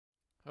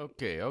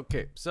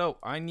Okay. So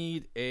I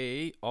need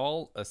a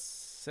all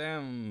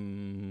assembly.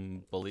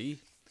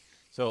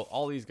 So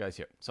all these guys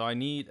here. So I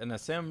need an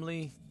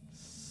assembly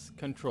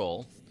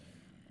control,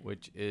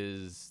 which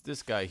is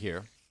this guy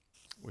here,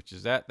 which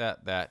is that.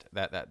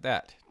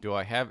 Do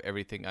I have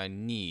everything I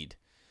need?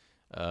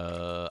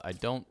 I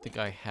don't think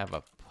I have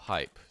a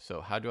pipe.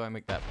 So how do I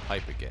make that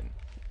pipe again?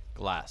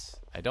 Glass.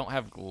 I don't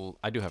have.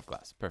 I do have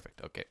glass.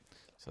 Perfect. Okay.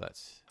 So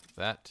that's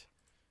that.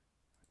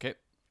 Okay.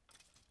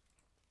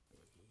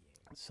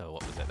 So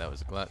what was that? That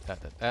was a glass.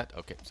 That.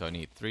 Okay. So I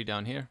need 3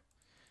 down here,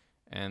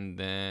 and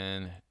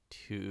then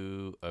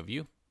 2 of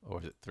you, or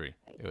was it 3?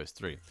 It was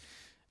 3.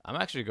 I'm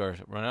actually going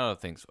to run out of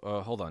things.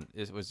 Hold on.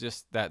 It was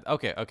just that.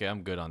 Okay.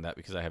 I'm good on that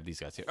because I have these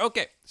guys here.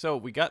 Okay. So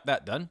we got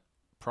that done.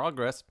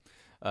 Progress.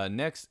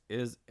 Next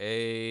is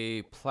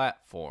a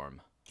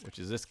platform, which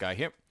is this guy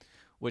here.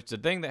 Which the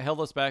thing that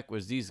held us back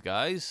was these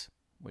guys,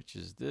 which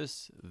is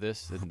this,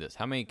 and this.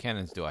 How many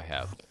cannons do I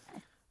have?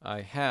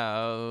 I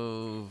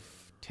have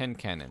 10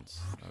 cannons.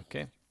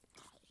 Okay.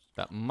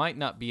 That might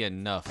not be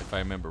enough if I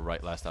remember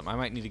right last time. I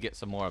might need to get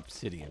some more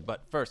obsidian.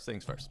 But first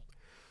things first.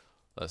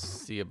 Let's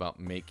see about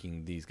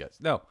making these guys.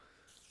 No.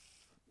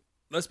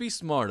 Let's be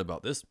smart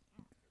about this.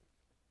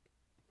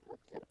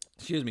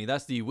 Excuse me,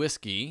 that's the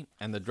whiskey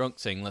and the drunk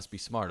saying let's be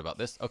smart about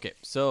this. Okay,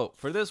 so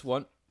for this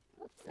one,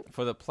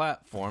 for the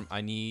platform, I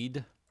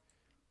need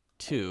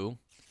 2.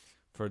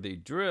 For the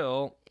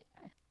drill,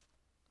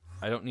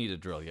 I don't need a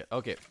drill yet.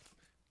 Okay,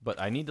 but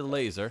I need the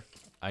laser.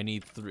 I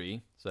need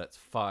 3, so that's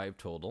 5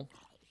 total.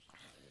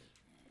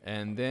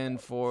 And then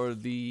for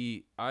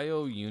the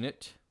IO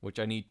unit, which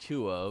I need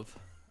 2 of,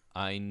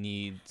 I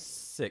need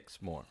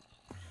 6 more.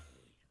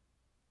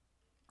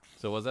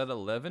 So was that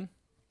 11?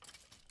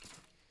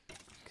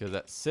 Because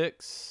that's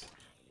 6,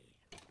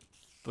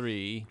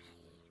 3,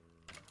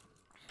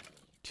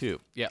 2.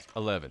 Yeah,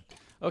 11.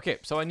 Okay,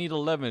 so I need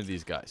 11 of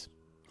these guys.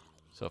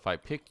 So if I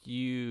pick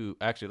you...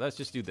 Actually, let's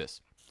just do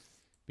this.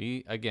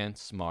 Be, again,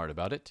 smart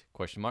about it.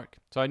 Question mark.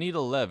 So I need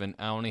 11.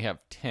 I only have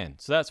 10.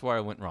 So that's where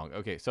I went wrong.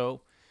 Okay, so,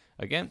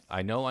 again,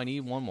 I know I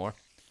need 1 more.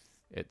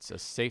 It's a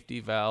safety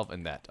valve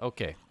and that.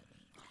 Okay.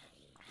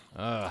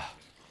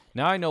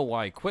 Now I know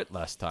why I quit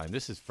last time.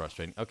 This is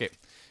frustrating. Okay.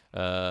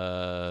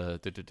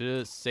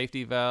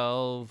 Safety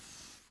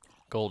valve,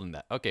 golden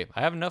that. Okay,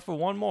 I have enough for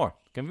 1 more.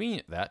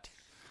 Convenient that.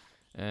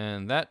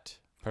 And that.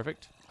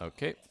 Perfect.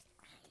 Okay.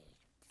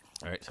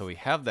 Alright, so we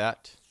have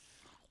that.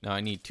 Now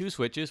I need 2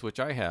 switches, which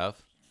I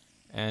have.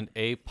 And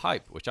a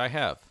pipe, which I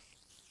have.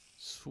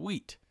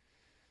 Sweet.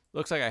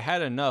 Looks like I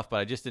had enough, but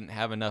I just didn't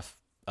have enough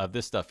of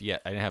this stuff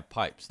yet. I didn't have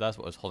pipes. That's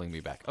what was holding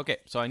me back. Okay,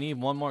 so I need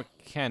 1 more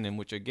cannon,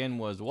 which again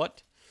was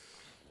what?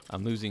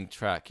 I'm losing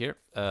track here.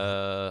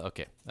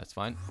 Okay, that's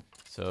fine.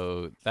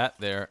 So that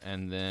there,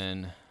 and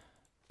then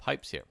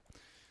pipes here.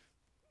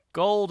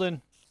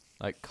 Golden,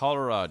 like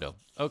Colorado.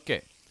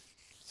 Okay,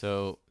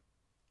 so,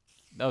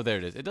 oh, there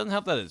it is. It doesn't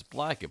help that it's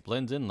black. It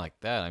blends in like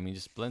that. I mean,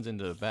 just blends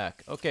into the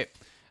back. Okay,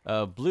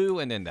 blue,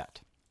 and then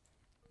that.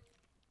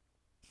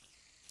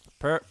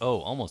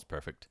 Almost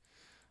perfect.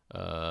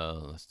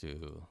 Let's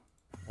do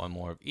 1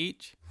 more of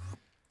each.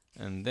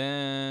 And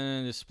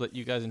then just split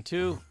you guys in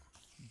 2.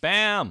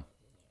 Bam!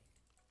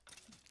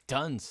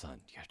 Done,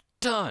 son. You're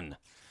done.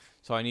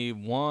 So I need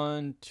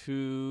 1,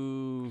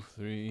 2,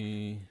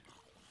 3,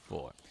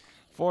 4.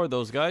 4 of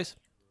those guys.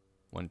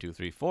 1, 2,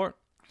 3, 4.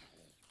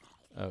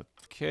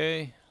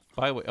 Okay.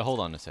 By the way, hold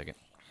on a second.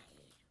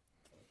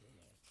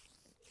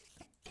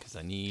 Because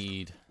I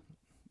need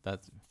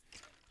that.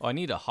 Oh, I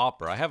need a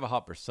hopper. I have a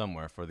hopper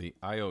somewhere for the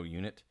IO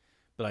unit,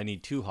 but I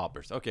need 2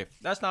 hoppers. Okay,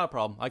 that's not a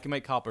problem. I can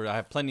make copper. I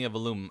have plenty of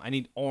aluminum. I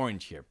need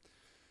orange here.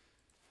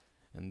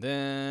 And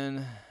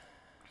then...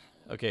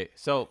 Okay,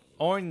 so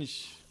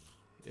orange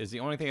is the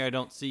only thing I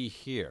don't see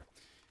here.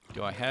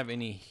 Do I have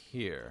any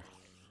here?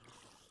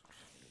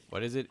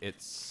 What is it?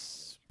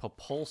 It's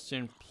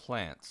propulsion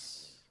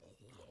plants.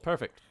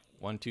 Perfect.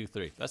 1, 2,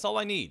 3. That's all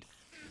I need.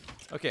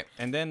 Okay,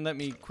 and then let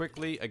me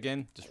quickly,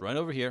 again, just run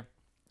over here.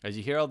 As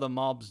you hear all the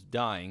mobs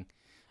dying,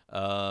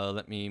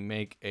 let me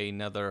make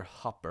another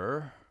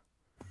hopper.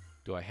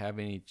 Do I have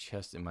any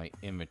chests in my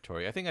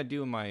inventory? I think I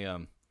do in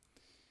my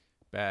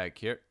bag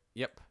here.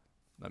 Yep.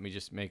 Let me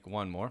just make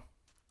 1 more.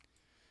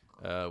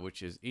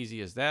 Which is easy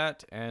as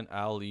that, and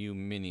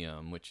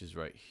aluminium, which is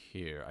right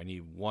here. I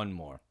need 1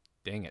 more.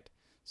 Dang it.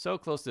 So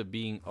close to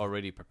being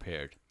already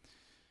prepared.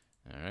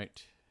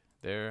 Alright.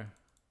 There.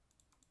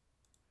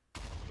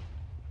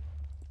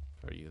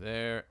 For you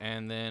there.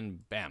 And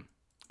then, bam.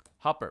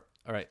 Hopper.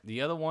 Alright.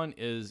 The other one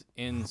is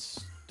in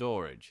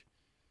storage.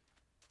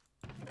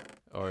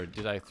 Or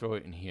did I throw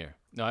it in here?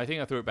 No, I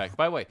think I threw it back.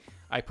 By the way,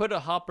 I put a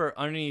hopper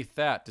underneath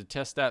that to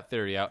test that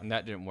theory out, and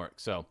that didn't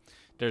work. So,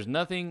 there's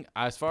nothing,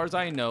 as far as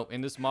I know,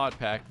 in this mod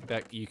pack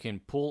that you can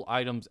pull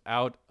items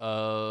out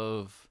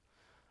of,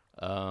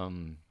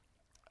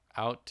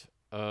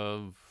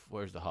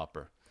 where's the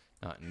hopper?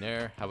 Not in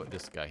there. How about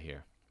this guy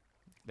here?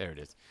 There it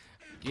is.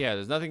 Yeah,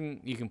 there's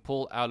nothing you can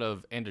pull out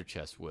of ender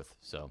chests with,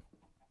 so.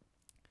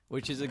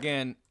 Which is,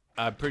 again,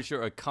 I'm pretty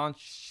sure, a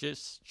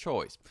conscious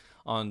choice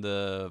on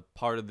the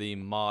part of the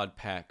mod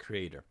pack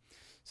creator.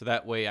 So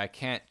that way I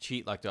can't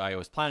cheat like I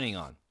was planning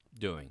on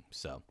doing.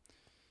 So,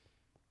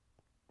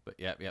 but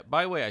yeah.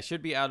 By the way, I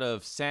should be out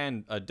of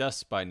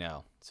dust by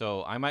now.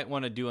 So I might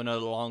want to do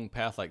another long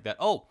path like that.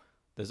 Oh,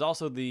 there's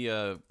also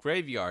the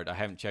graveyard I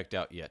haven't checked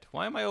out yet.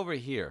 Why am I over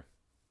here?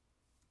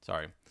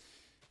 Sorry.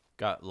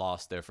 Got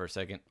lost there for a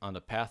second. On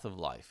the path of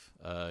life.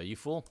 You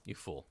fool? You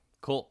fool.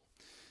 Cool.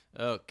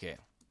 Okay.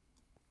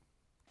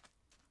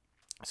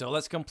 So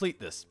let's complete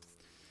this.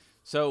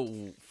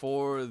 So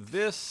for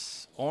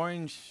this,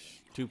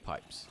 orange, 2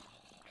 pipes.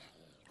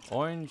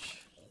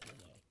 Orange,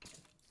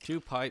 2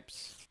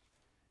 pipes,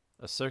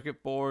 a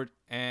circuit board,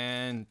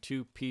 and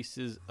 2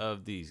 pieces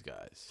of these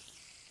guys.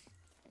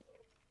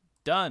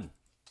 Done.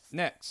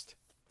 Next.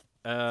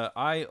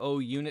 IO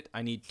unit,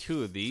 I need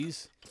 2 of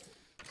these.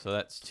 So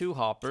that's 2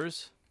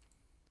 hoppers.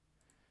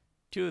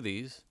 2 of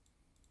these.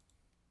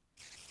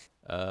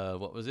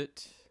 What was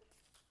it?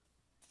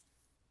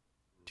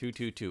 2,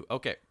 2, 2.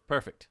 Okay,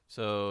 perfect.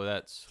 So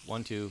that's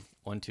 1, 2,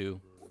 1, 2,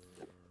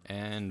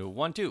 and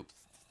 1, 2.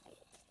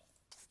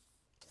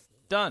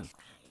 Done.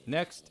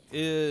 Next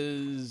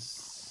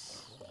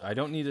is, I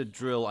don't need a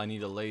drill. I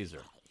need a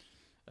laser.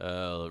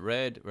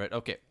 Red.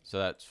 Okay, so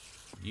that's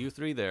you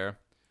 3 there.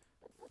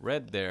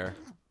 Red there.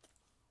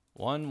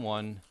 1,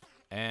 1,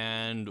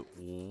 and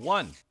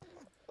 1.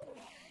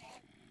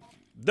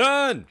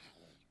 Done.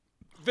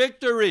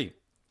 Victory.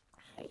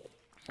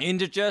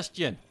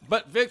 Indigestion,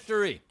 but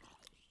victory.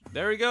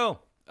 There we go.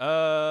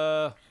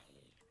 Yeah,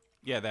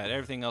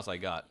 everything else I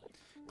got.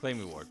 Claim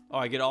reward. Oh,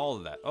 I get all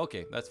of that.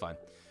 Okay, that's fine.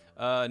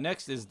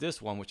 Next is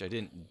this one, which I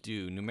didn't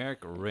do. Numeric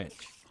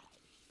wrench.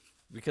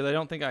 Because I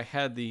don't think I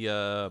had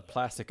the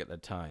plastic at the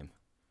time.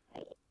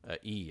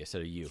 E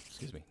instead of U.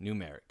 Excuse me.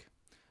 Numeric.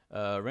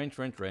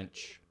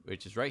 Wrench,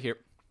 which is right here.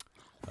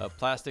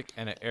 Plastic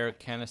and an air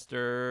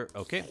canister.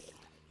 Okay.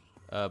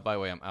 By the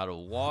way, I'm out of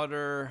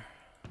water.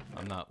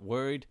 I'm not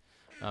worried.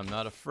 I'm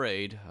not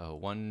afraid.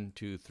 1,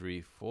 2,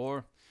 3,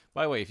 4.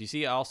 By the way, if you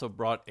see, I also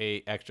brought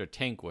a extra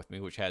tank with me,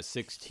 which has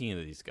 16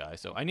 of these guys.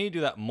 So I need to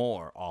do that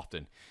more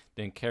often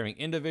than carrying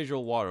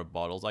individual water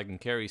bottles. I can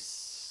carry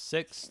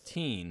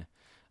 16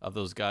 of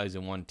those guys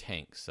in one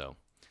tank. So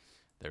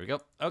there we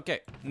go. Okay,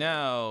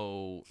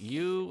 now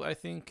you, I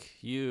think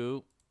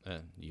you,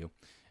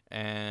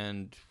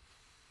 and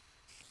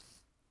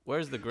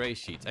where's the gray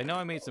sheets? I know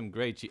I made some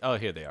gray sheets. Oh,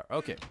 here they are.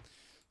 Okay.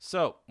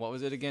 So, what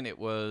was it again? It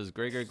was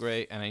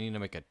gray, and I need to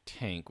make a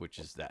tank, which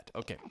is that.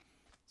 Okay.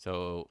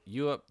 So,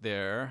 you up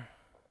there.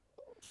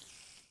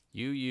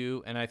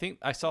 You, and I think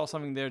I saw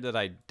something there that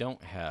I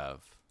don't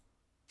have.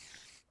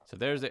 So,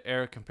 there's the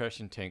air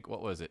compression tank.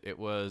 What was it? It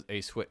was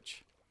a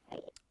switch.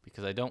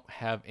 Because I don't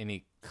have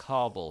any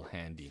cobble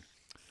handy.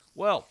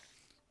 Well,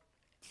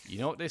 you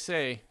know what they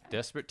say.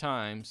 Desperate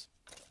times.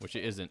 Which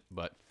it isn't,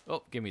 but...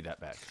 Oh, give me that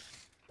back.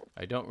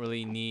 I don't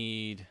really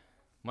need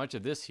much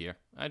of this here.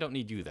 I don't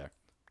need you there.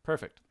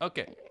 Perfect.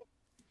 Okay.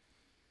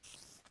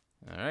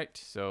 All right.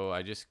 So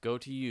I just go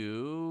to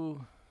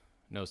you.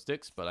 No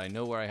sticks, but I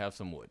know where I have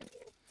some wood.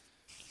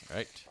 All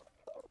right.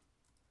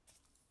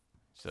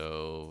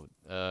 So,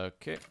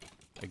 okay.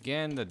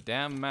 Again, the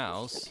damn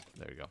mouse.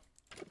 There we go.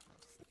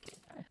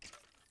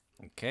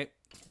 Okay.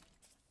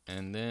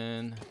 And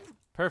then,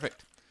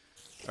 perfect.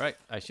 All right.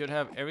 I should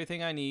have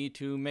everything I need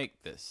to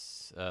make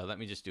this. Let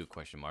me just do a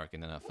question mark,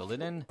 and then I'll fill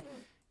it in.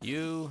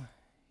 You.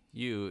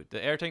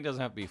 The air tank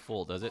doesn't have to be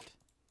full, does it?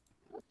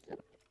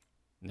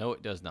 No,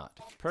 it does not.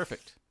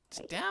 Perfect. It's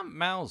a damn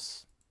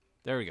mouse.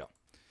 There we go.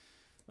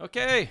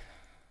 Okay.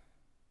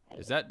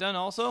 Is that done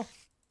also?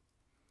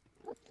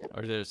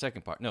 Or is there a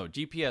second part? No,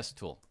 GPS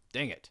tool.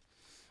 Dang it.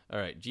 All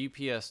right,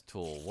 GPS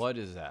tool. What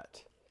is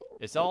that?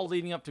 It's all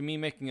leading up to me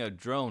making a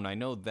drone. I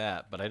know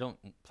that, but I don't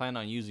plan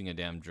on using a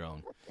damn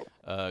drone.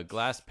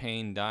 Glass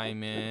pane,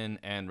 diamond,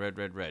 and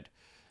red.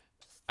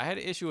 I had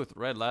an issue with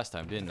red last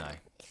time, didn't I?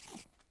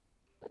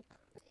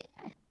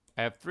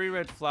 I have 3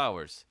 red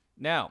flowers.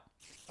 Now,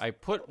 I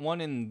put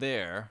one in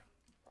there.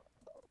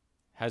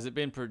 Has it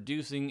been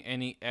producing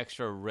any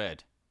extra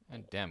red?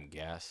 And damn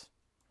gas.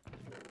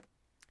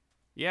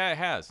 Yeah, it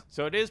has.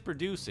 So it is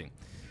producing.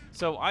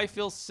 So I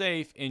feel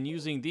safe in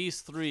using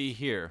these 3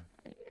 here.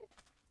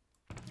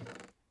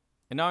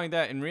 And knowing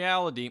that in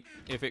reality,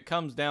 if it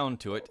comes down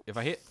to it, if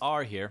I hit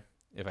R here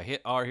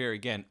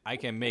again, I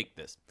can make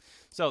this.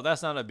 So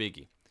that's not a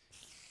biggie.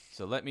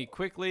 So let me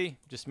quickly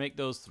just make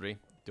those 3.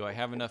 Do I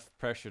have enough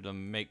pressure to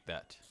make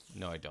that?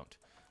 No, I don't.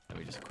 Let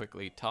me just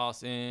quickly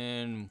toss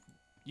in.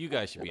 You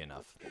guys should be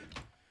enough.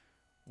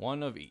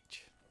 1 of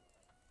each.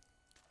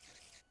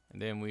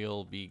 And then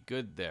we'll be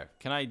good there.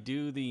 Can I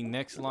do the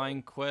next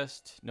line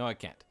quest? No, I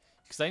can't.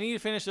 Because I need to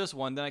finish this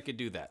one, then I could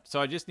do that. So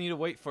I just need to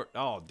wait for...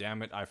 Oh,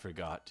 damn it, I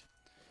forgot.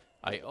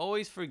 I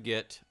always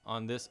forget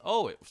on this...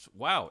 Oh, it was...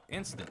 Wow,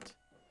 instant.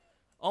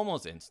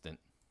 Almost instant.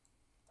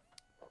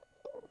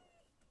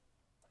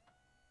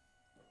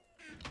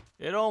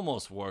 It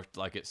almost worked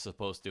like it's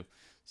supposed to.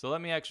 So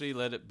let me actually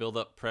let it build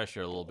up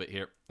pressure a little bit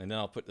here. And then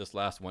I'll put this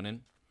last one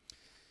in.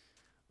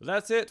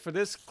 That's it for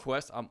this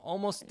quest. I'm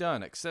almost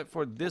done, except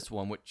for this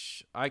one,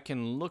 which I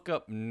can look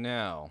up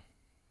now.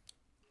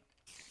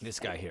 This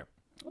guy here.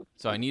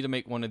 So I need to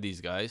make one of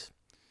these guys.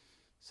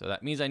 So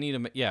that means I need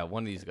to yeah,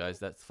 one of these guys.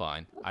 That's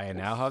fine. I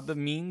now have the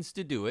means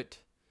to do it.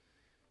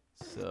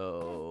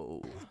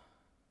 So...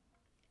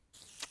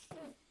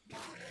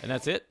 And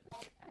that's it.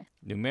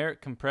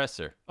 Numeric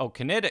compressor. Oh,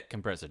 kinetic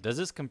compressor. Does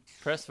this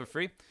compress for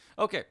free?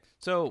 Okay,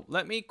 so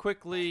let me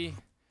quickly...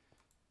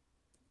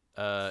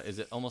 is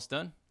it almost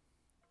done?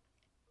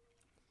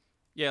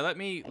 Yeah,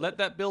 let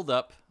that build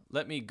up.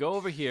 Let me go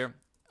over here.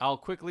 I'll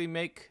quickly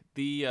make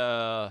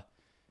the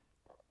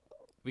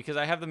because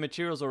I have the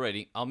materials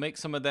already. I'll make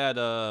some of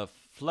that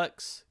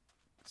flex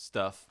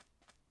stuff.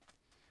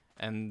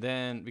 And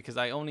then because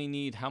I only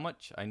need how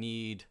much? I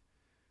need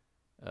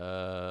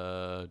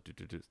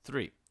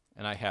 3.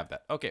 And I have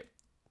that. Okay.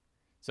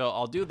 So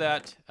I'll do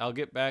that. I'll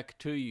get back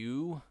to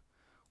you.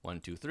 1,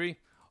 2, 3.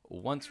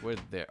 Once we're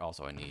there.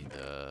 Also, I need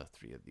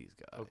 3 of these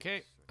guys.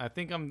 Okay. I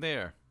think I'm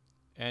there.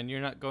 And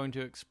you're not going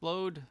to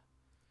explode,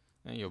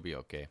 and you'll be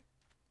okay.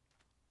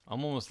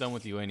 I'm almost done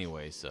with you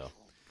anyway, so.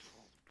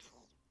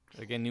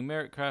 Again,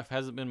 Pneumaticcraft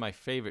hasn't been my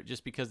favorite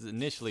just because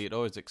initially it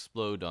always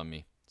exploded on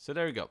me. So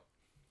there you go.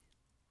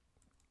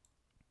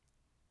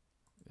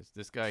 It's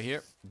this guy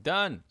here.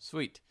 Done.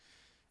 Sweet.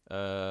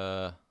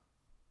 Oh,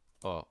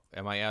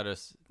 am I out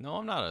of... No,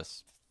 I'm not.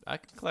 I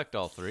can collect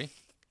all 3.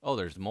 Oh,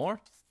 there's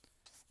more?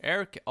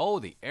 Oh,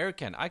 the air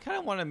cannon. I kind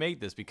of want to make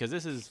this because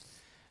this is...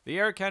 The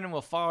air cannon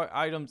will fire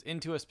items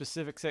into a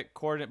specific set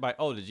coordinate by,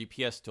 oh, the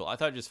GPS tool. I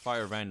thought it just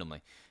fired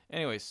randomly.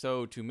 Anyway,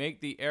 so to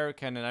make the air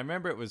cannon, I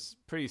remember it was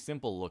pretty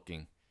simple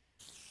looking.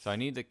 So I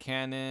need the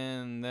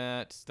cannon,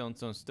 that, stone,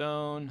 stone,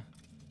 stone,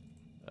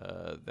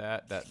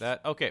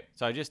 that. Okay,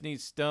 so I just need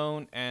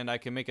stone, and I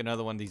can make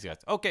another one of these guys.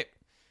 Okay.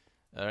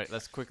 All right,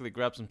 let's quickly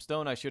grab some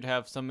stone. I should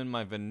have some in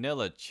my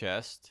vanilla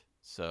chest.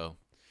 So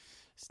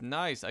it's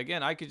nice.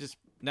 Again, I could just...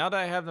 Now that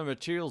I have the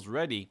materials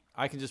ready,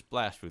 I can just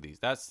blast through these.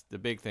 That's the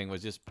big thing,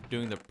 was just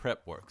doing the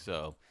prep work.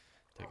 So,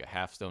 take a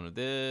half stone of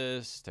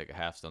this, take a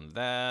half stone of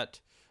that.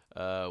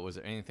 Was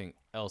there anything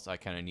else I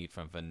kind of need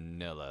from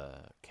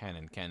vanilla?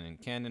 Cannon.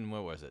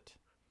 Where was it?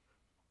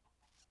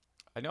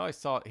 I know I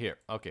saw it here.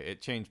 Okay,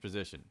 it changed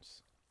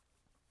positions.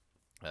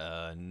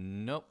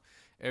 Nope.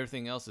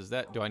 Everything else is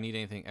that. Do I need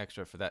anything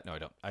extra for that? No, I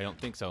don't. I don't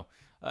think so.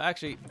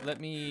 Actually,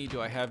 do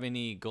I have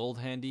any gold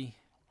handy?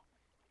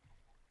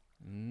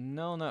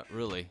 No, not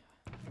really.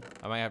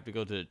 I might have to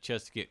go to the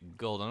chest to get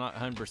gold. I'm not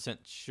 100%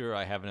 sure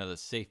I have another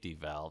safety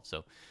valve.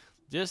 So,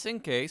 just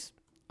in case,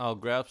 I'll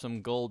grab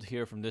some gold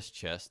here from this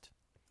chest.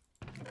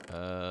 2.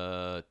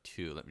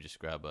 Let me just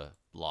grab a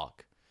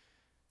block.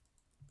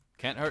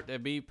 Can't hurt to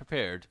be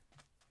prepared.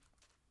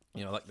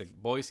 You know, like the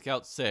Boy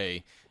Scouts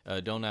say,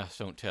 don't ask,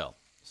 don't tell.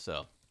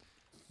 So,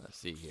 let's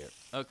see here.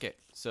 Okay,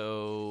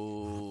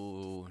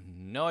 so...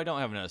 No, I don't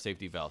have another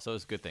safety valve, so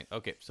it's a good thing.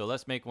 Okay, so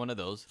let's make one of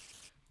those.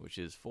 Which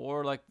is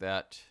 4 like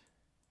that.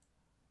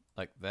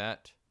 Like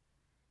that.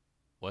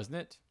 Wasn't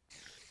it?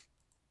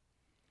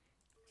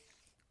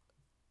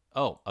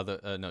 Oh,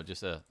 no,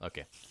 just,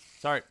 okay.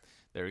 Sorry.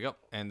 There we go.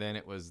 And then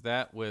it was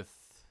that with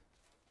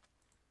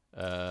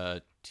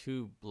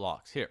 2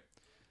 blocks. Here.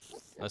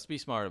 Let's be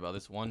smart about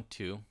this. 1,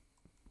 2.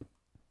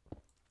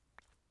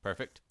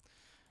 Perfect.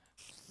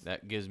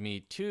 That gives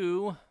me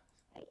 2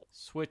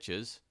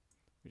 switches,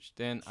 which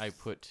then I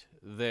put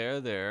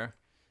there,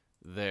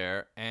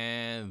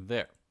 and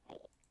there.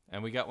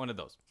 And we got one of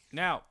those.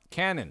 Now,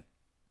 cannon.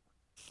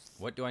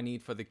 What do I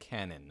need for the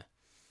cannon?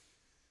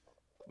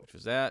 Which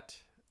was that.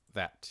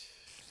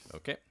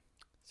 Okay.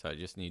 So I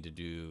just need to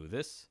do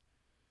this.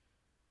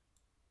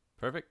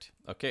 Perfect.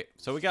 Okay,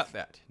 so we got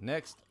that.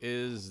 Next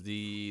is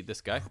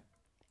this guy.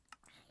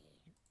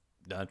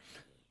 Done.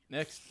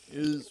 Next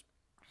is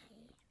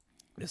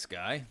this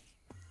guy.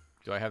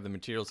 Do I have the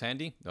materials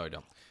handy? No, I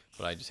don't.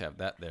 But I just have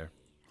that there.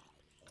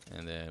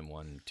 And then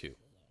 1, 2.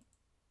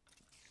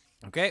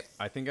 Okay,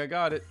 I think I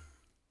got it.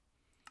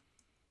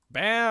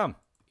 Bam!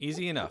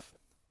 Easy enough.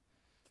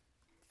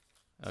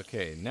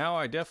 Okay, now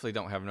I definitely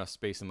don't have enough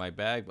space in my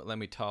bag, but let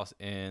me toss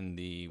in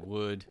the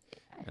wood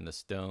and the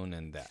stone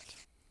and that.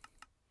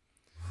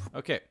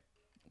 Okay,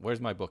 where's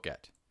my book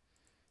at?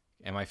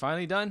 Am I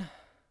finally done?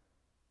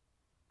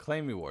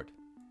 Claim reward.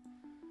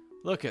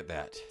 Look at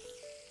that.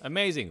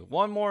 Amazing.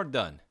 One more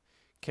done.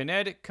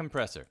 Kinetic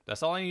compressor.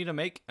 That's all I need to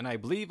make, and I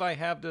believe I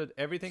have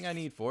everything I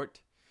need for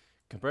it.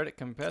 Kinetic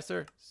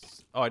compressor.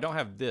 Oh, I don't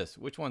have this.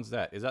 Which one's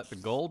that? Is that the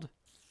gold?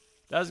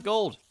 That's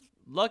gold.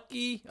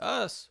 Lucky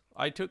us.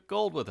 I took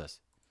gold with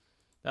us.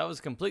 That was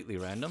completely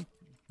random,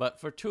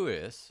 but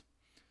fortuitous.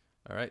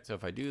 All right, so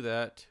if I do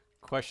that,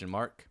 question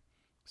mark.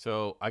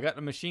 So I got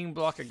a machine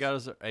block. I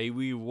got a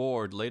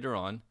reward later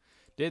on.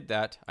 Did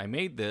that. I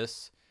made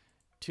this.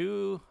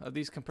 2 of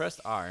these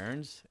compressed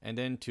irons, and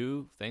then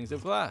 2 things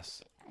of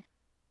glass.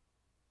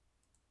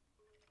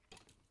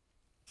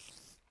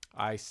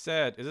 I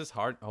said, is this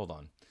hard? Hold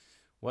on.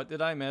 What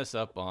did I mess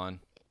up on?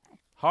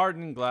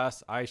 Hardened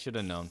glass. I should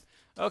have known.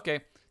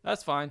 Okay,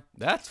 that's fine.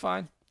 That's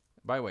fine.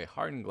 By the way,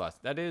 hardened glass.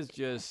 That is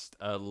just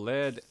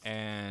lead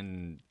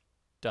and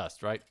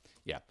dust, right?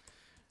 Yeah.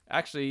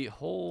 Actually,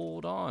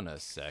 hold on a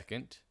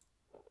second.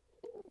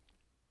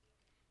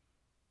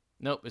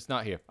 Nope, it's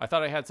not here. I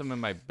thought I had some in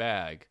my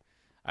bag.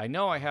 I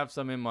know I have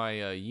some in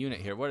my unit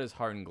here. What is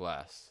hardened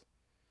glass?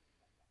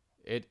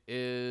 It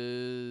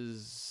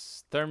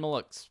is thermal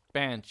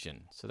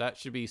expansion. So that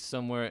should be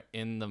somewhere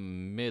in the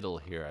middle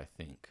here, I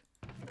think.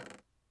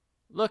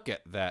 Look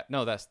at that.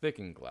 No, that's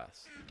thickened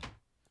glass.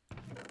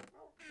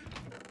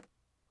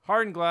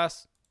 Hardened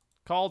glass.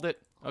 Called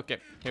it. Okay,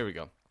 here we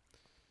go.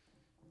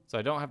 So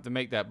I don't have to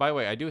make that. By the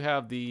way, I do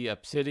have the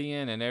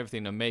obsidian and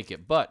everything to make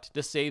it, but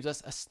this saves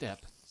us a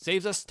step.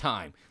 Saves us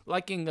time.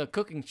 Like in a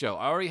cooking show.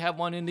 I already have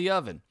one in the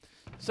oven.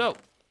 So,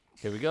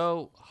 here we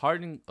go.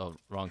 Hardened, oh,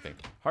 wrong thing.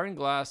 Hardened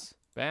glass.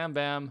 Bam,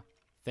 bam.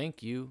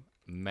 Thank you,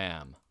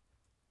 ma'am.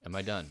 Am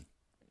I done?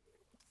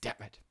 Damn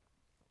it.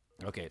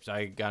 Okay, so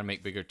I gotta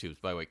make bigger tubes.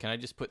 By the way, can I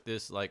just put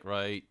this like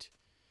right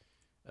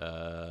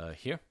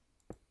here?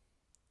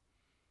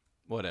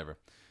 Whatever.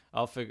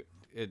 I'll figure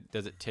it.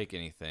 Does it take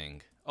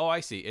anything? Oh,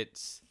 I see.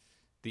 It's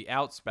the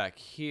outs back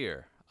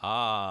here.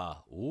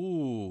 Ah,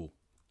 ooh.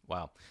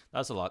 Wow,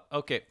 that's a lot.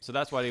 Okay, so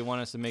that's why they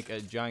want us to make a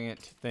giant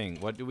thing.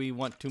 What do we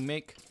want to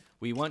make?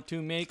 We want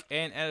to make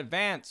an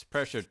advanced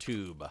pressure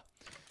tube.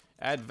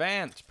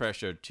 Advanced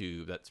pressure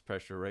tube. That's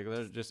pressure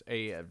regular. Just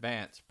a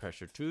advanced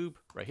pressure tube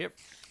right here.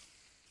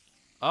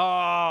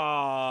 Ah,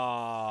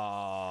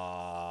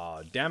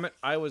 damn it.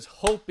 I was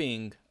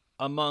hoping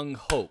among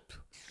hope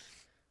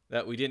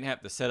that we didn't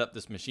have to set up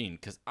this machine,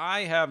 because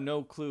I have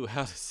no clue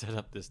how to set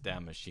up this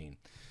damn machine.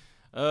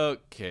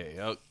 Okay,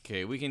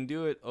 okay, we can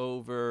do it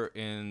over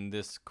in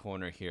this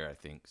corner here, I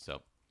think.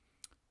 So,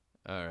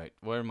 all right,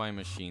 where are my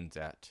machines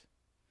at?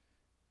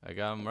 I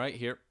got them right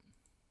here,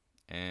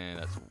 and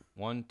that's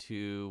 1,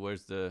 2.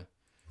 Where's the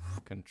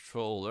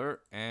controller?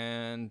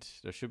 And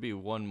there should be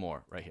one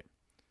more right here.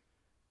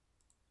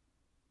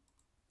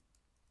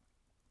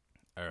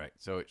 All right,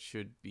 so it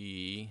should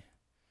be.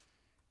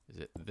 Is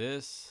it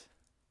this?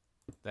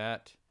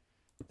 That,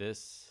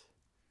 this,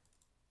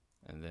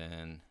 and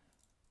then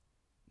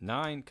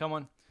 9, come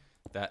on,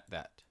 that,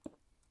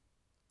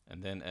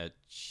 and then a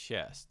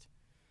chest.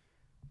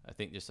 I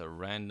think just a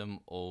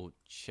random old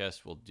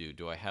chest will do.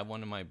 Do I have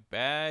one in my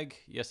bag?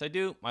 Yes, I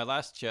do. My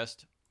last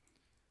chest.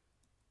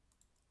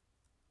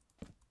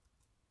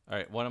 All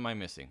right, what am I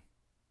missing?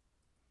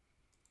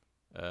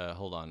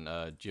 Hold on,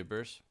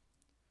 gibbers.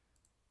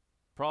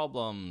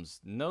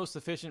 Problems, no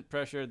sufficient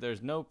pressure.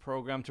 There's no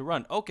program to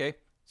run. Okay.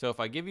 So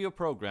if I give you a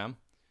program,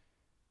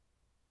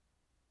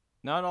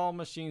 not all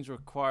machines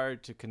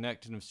required to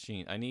connect to the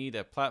machine. I need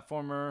a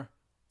platformer.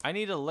 I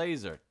need a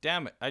laser.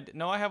 Damn it.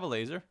 No, I have a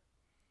laser.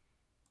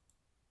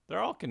 They're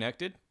all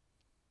connected.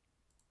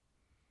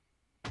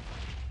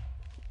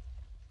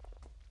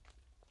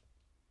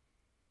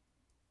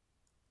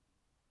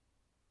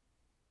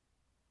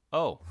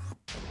 Oh.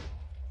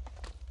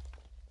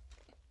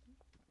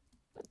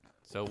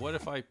 So what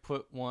if I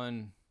put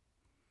one?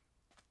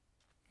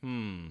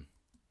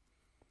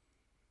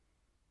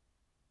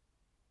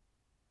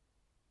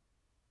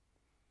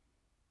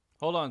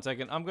 Hold on a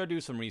second. I'm going to do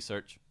some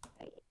research.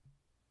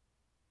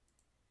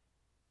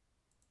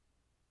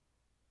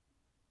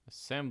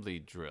 Assembly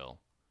drill.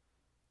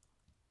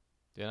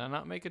 Did I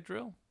not make a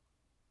drill?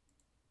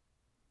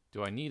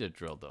 Do I need a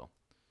drill, though?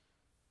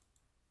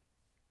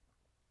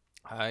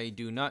 I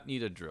do not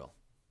need a drill.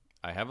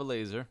 I have a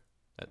laser.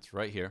 That's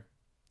right here.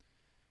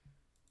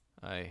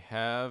 I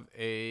have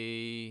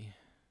a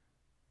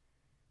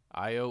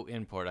I/O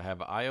input. I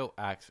have an I/O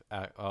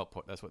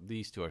output. That's what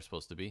these two are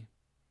supposed to be.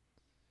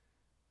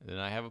 And then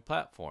I have a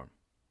platform.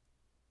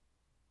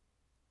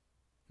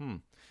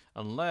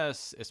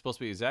 Unless it's supposed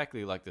to be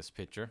exactly like this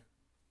picture.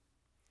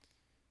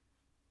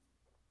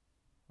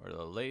 Or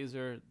the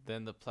laser,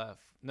 then the platform.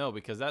 No,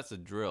 because that's a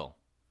drill.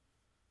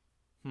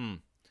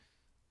 You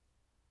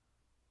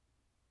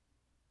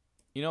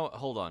know what?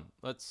 Hold on.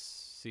 Let's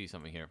see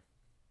something here.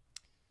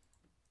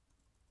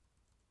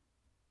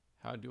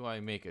 How do I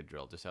make a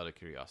drill? Just out of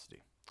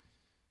curiosity.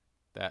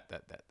 That.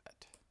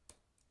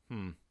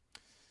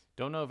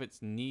 Don't know if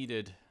it's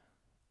needed,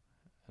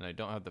 and I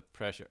don't have the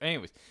pressure.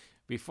 Anyways,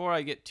 before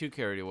I get too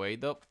carried away,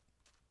 though,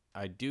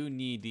 I do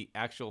need the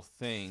actual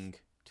thing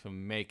to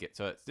make it.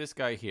 So it's this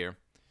guy here,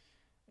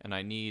 and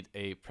I need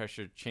a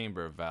pressure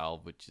chamber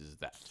valve, which is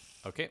that.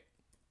 Okay,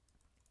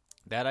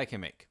 that I can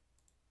make.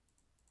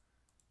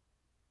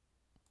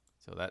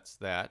 So that's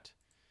that.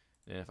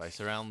 And if I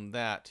surround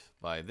that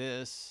by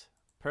this,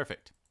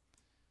 perfect.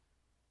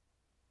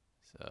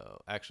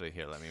 So actually,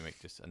 here, let me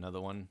make just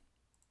another one.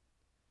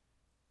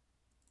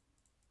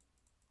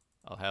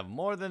 I'll have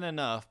more than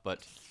enough,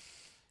 but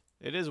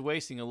it is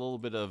wasting a little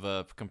bit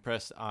of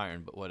compressed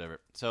iron, but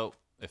whatever. So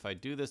if I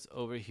do this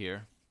over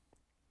here,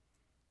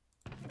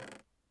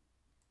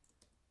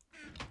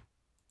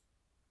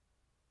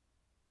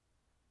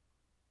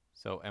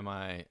 so am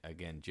I,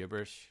 again,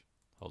 gibberish?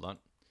 Hold on.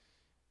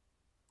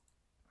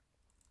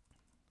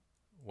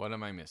 What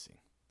am I missing?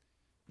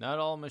 Not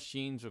all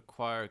machines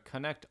require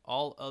connect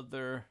all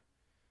other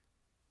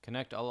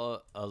Connect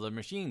all of the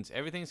machines.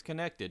 Everything's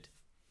connected.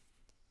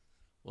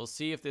 We'll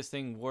see if this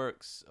thing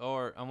works.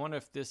 Or I wonder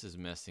if this is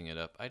messing it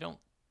up. I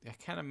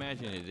can't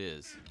imagine it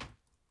is.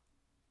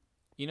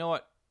 You know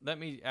what? Let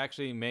me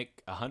actually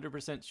make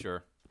 100%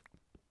 sure.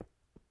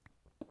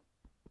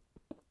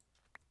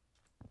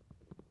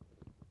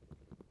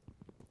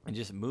 And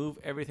just move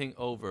everything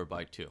over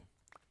by 2.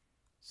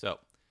 So,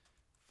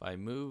 if I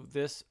move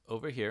this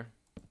over here,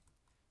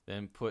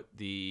 then put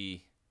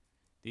these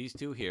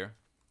 2 here,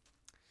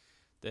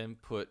 then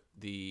put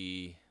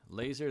the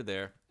laser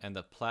there and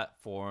the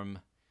platform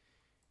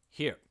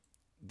here.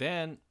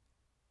 Then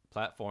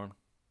platform,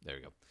 there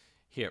we go,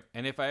 here.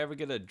 And if I ever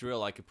get a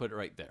drill, I could put it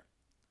right there.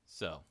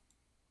 So,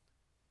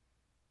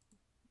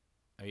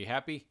 are you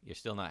happy? You're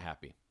still not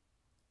happy.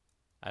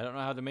 I don't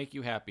know how to make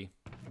you happy.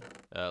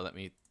 Let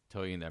me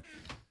tell you in there.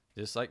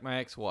 Just like my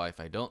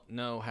ex-wife, I don't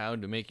know how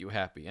to make you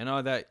happy. And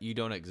all that, you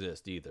don't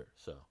exist either.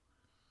 So,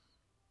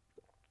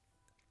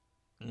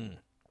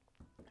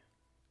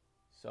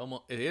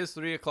 so it is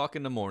 3 o'clock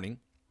in the morning,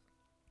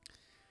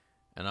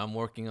 and I'm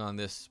working on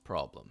this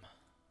problem.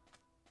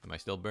 Am I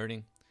still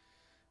burning?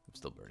 I'm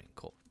still burning.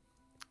 Cool.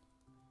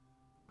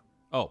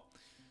 Oh,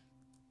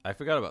 I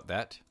forgot about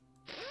that.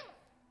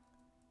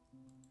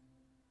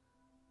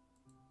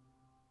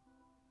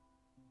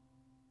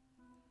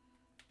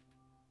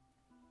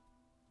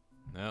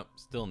 Nope,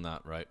 still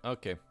not right.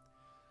 Okay.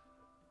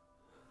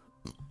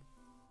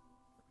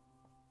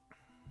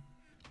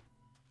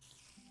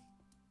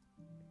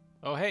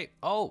 Oh, hey.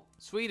 Oh,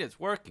 sweet, it's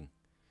working.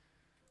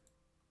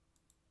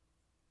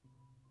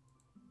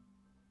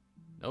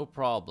 No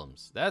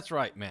problems. That's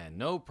right, man.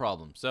 No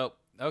problem. So,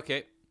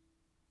 okay.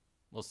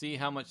 We'll see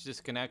how much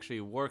this can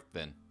actually work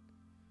then.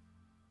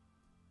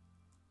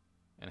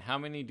 And how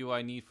many do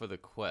I need for the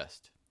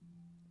quest?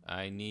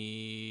 I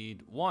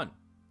need 1.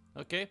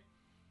 Okay.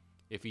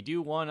 If you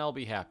do 1, I'll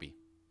be happy.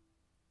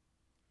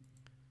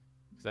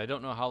 Because I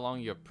don't know how long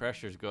your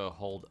pressure's going to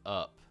hold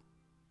up.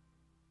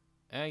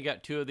 And you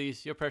got 2 of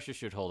these. Your pressure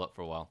should hold up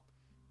for a while.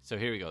 So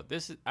here we go.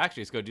 This is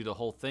actually, it's going to do the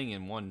whole thing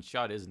in one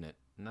shot, isn't it?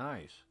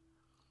 Nice.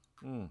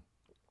 Now,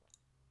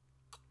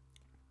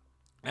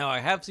 I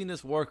have seen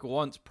this work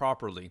once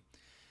properly.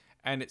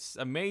 And it's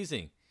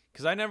amazing.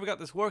 Because I never got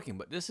this working.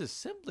 But this is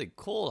simply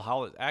cool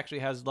how it actually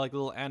has like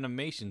little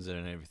animations in it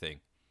and everything.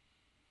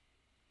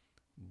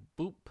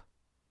 Boop.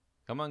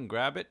 Come on,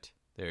 grab it.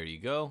 There you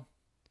go.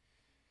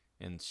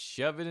 And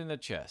shove it in the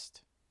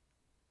chest.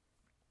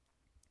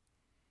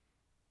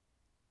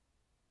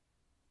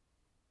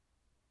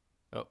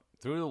 Oh,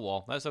 through the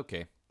wall. That's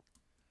okay.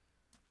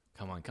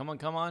 Come on, come on,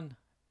 come on.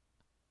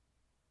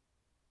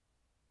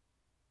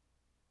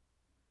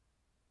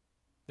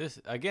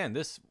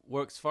 This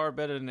works far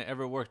better than it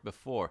ever worked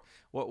before.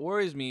 What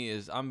worries me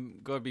is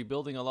I'm going to be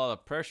building a lot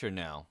of pressure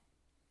now.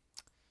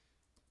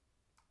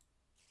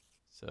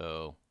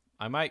 So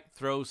I might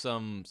throw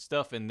some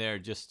stuff in there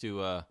just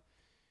to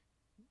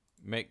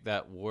make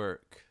that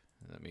work.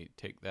 Let me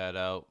take that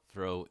out,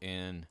 throw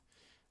in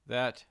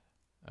that.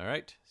 All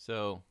right,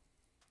 so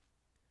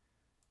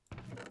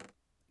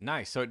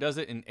nice. So it does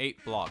it in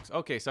 8 blocks.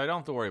 Okay, so I don't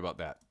have to worry about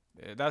that.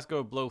 That's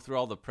going to blow through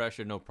all the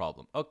pressure, no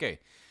problem. Okay,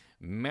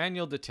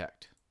 manual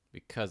detect,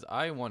 because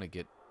I want to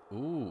get,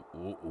 ooh.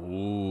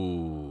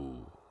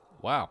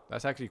 Wow,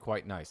 that's actually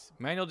quite nice.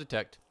 Manual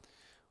detect.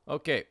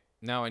 Okay.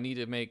 Now I need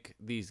to make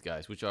these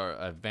guys, which are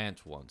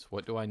advanced ones.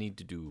 What do I need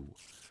to do?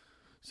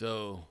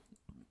 So,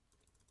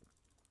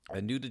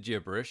 I knew the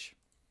gibberish.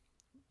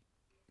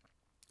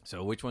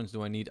 So which ones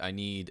do I need? I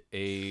need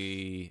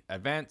a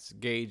advanced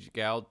gauge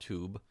gal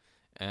tube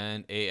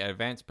and a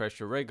advanced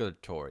pressure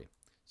regulatory.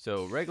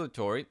 So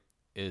regulatory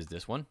is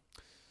this one,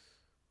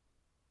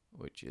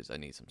 which is I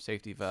need some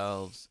safety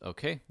valves.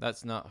 Okay,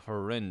 that's not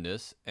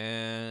horrendous.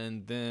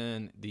 And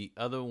then the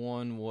other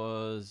one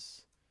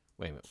was...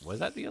 Wait a minute, was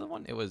that the other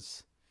one? It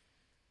was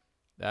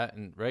that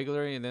and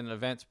regular and then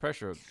advanced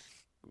pressure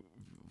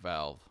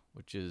valve,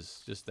 which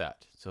is just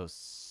that. So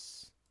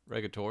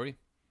regulatory.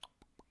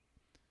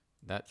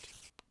 That.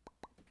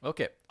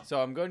 Okay, so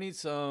I'm going to need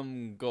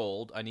some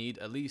gold. I need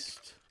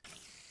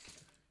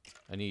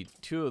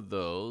 2 of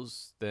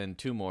those, then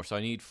 2 more. So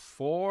I need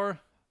 4,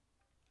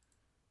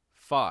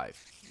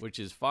 5, which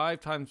is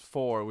 5 times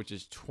 4, which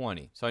is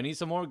 20. So I need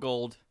some more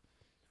gold,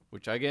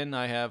 which again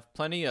I have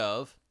plenty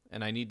of.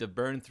 And I need to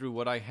burn through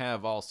what I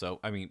have also.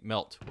 I mean,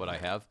 melt what I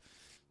have.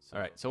 All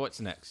right, so what's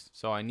next?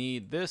 So I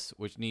need this,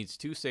 which needs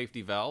 2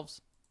 safety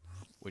valves,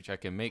 which I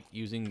can make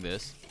using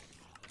this.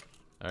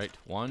 All right,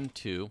 1,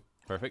 2,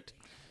 perfect.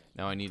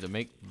 Now I need to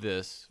make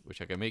this, which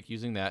I can make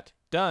using that.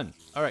 Done.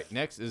 All right,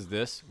 next is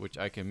this, which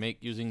I can make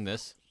using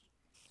this.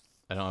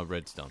 I don't have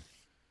redstone.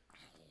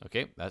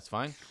 Okay, that's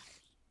fine.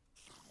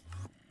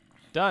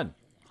 Done.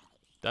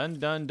 Done,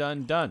 done,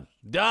 done, done.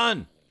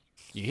 Done!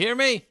 You hear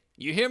me?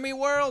 You hear me,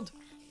 world?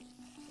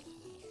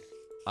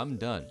 I'm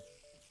done.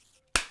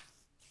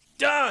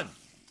 Done!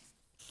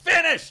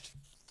 Finished!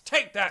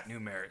 Take that,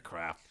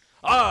 Pneumaticcraft.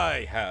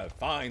 I have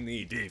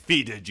finally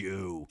defeated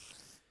you.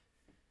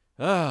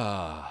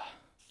 Ah.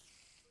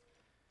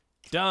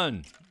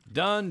 Done.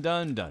 Done,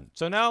 done, done.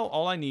 So now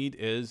all I need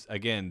is,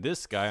 again,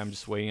 this guy. I'm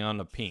just waiting on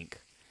a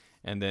pink.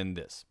 And then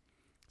this.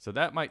 So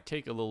that might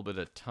take a little bit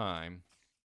of time.